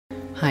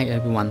Hi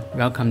everyone,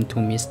 welcome to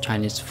Miss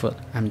Chinese Food.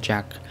 I'm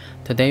Jack.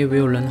 Today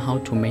we'll learn how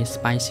to make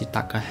spicy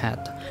duck head.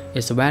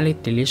 It's a very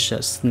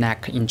delicious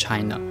snack in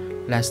China.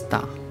 Let's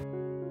start.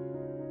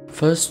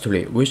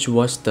 Firstly, we should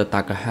wash the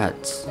duck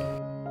heads.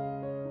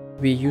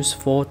 We use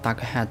 4 duck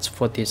heads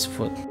for this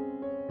food.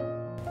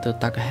 The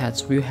duck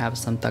heads will have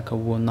some duck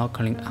wool not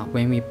cleaned up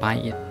when we buy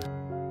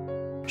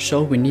it.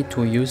 So we need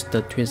to use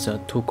the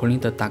tweezer to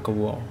clean the duck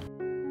wool.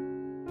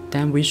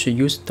 Then we should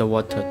use the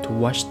water to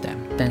wash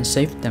them, then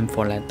save them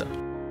for later.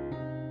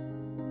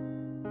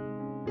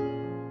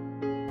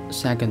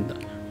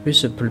 Second, we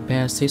should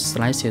prepare 6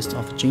 slices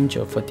of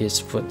ginger for this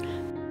food,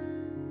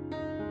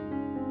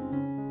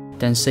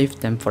 then save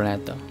them for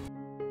later.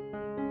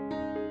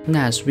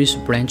 Next, we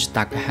should blanch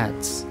duck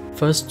heads.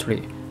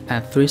 Firstly,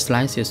 add 3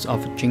 slices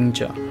of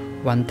ginger,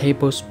 1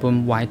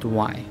 tablespoon white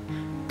wine,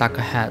 duck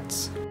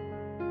heads,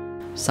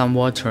 some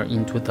water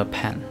into the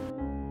pan.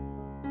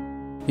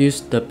 Use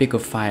the big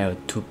fire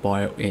to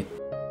boil it.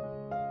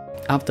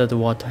 After the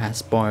water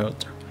has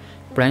boiled,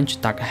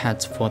 blanch duck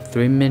heads for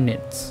 3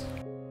 minutes.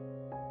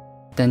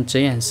 Then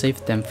drain and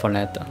save them for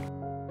later.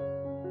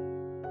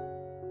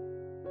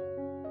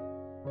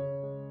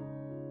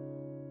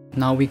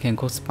 Now we can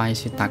cook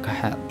spicy duck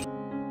head.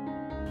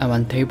 Add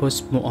 1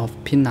 tablespoon of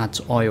peanut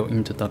oil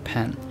into the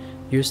pan.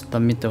 Use the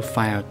middle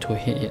fire to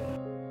heat it.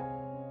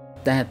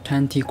 Then add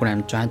 20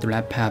 grams dried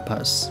red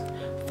peppers,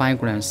 5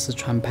 grams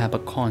Sichuan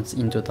peppercorns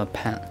into the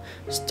pan.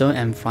 Stir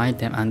and fry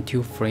them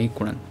until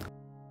fragrant.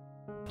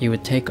 It will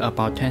take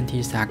about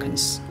 20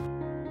 seconds.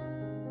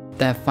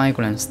 Then add 5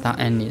 grams star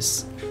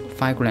anise,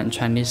 5 grams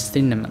Chinese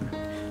cinnamon,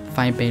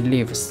 5 bay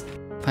leaves,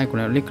 5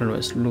 grams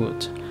licorice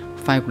root,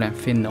 5 grams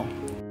fennel,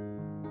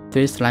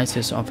 3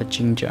 slices of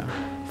ginger,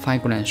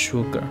 5 grams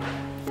sugar,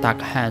 duck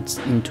heads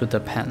into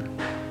the pan.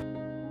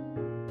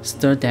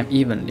 Stir them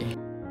evenly.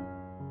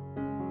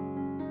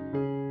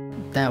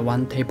 Then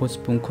 1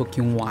 tablespoon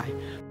cooking oil,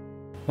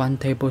 1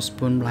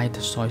 tablespoon light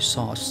soy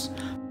sauce,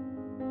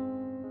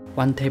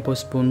 1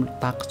 tablespoon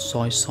dark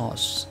soy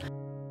sauce,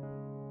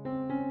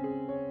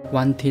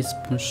 1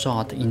 teaspoon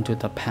salt into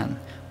the pan.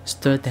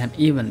 Stir them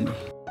evenly.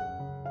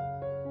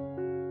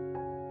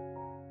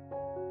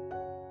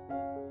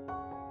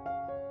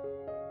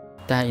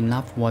 Add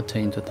enough water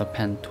into the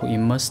pan to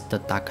immerse the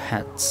duck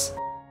heads.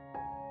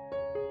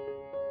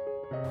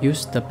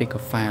 Use the big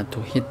fire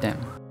to heat them.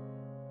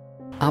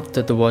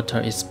 After the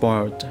water is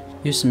boiled,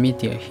 use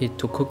medium heat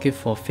to cook it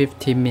for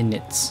 15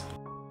 minutes.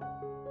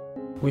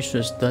 We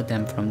should stir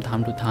them from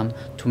time to time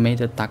to make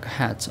the duck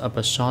heads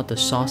absorb the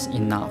sauce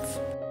enough.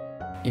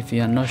 If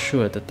you are not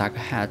sure the duck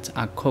heads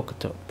are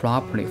cooked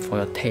properly for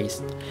your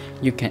taste,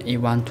 you can eat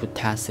one to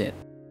test it.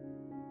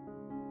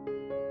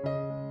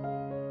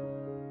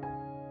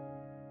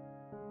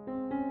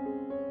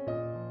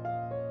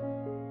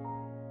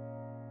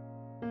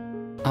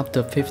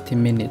 After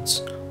 15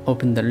 minutes,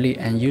 open the lid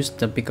and use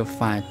the bigger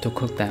fire to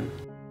cook them.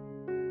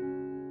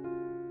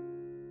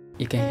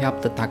 It can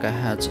help the duck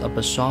heads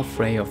absorb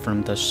flavor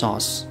from the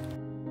sauce.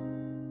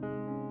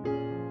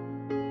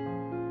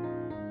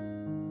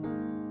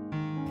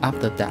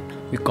 After that,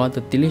 we got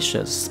the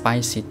delicious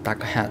spicy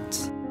duck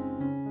heads.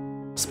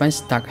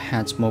 Spicy duck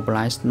heads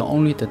mobilize not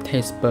only the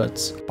taste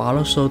buds, but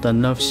also the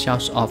nerve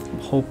cells of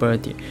the whole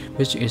body,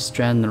 which is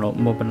general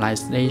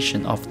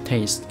mobilization of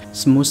taste,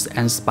 smooth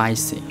and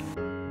spicy.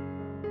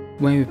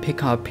 When we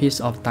pick up a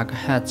piece of duck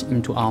head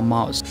into our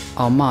mouth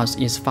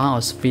is found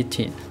a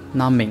sweet,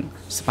 numbing,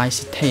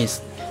 spicy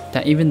taste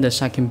that even the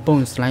second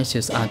bone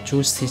slices are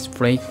juicy,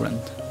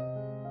 fragrant.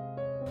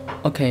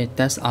 Okay,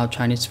 that's our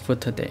Chinese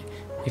food today.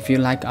 If you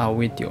like our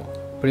video,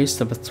 please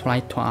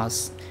subscribe to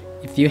us.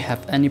 If you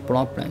have any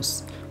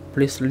problems,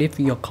 please leave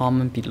your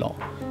comment below.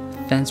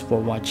 Thanks for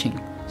watching.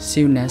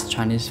 See you next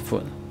Chinese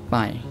food.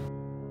 Bye.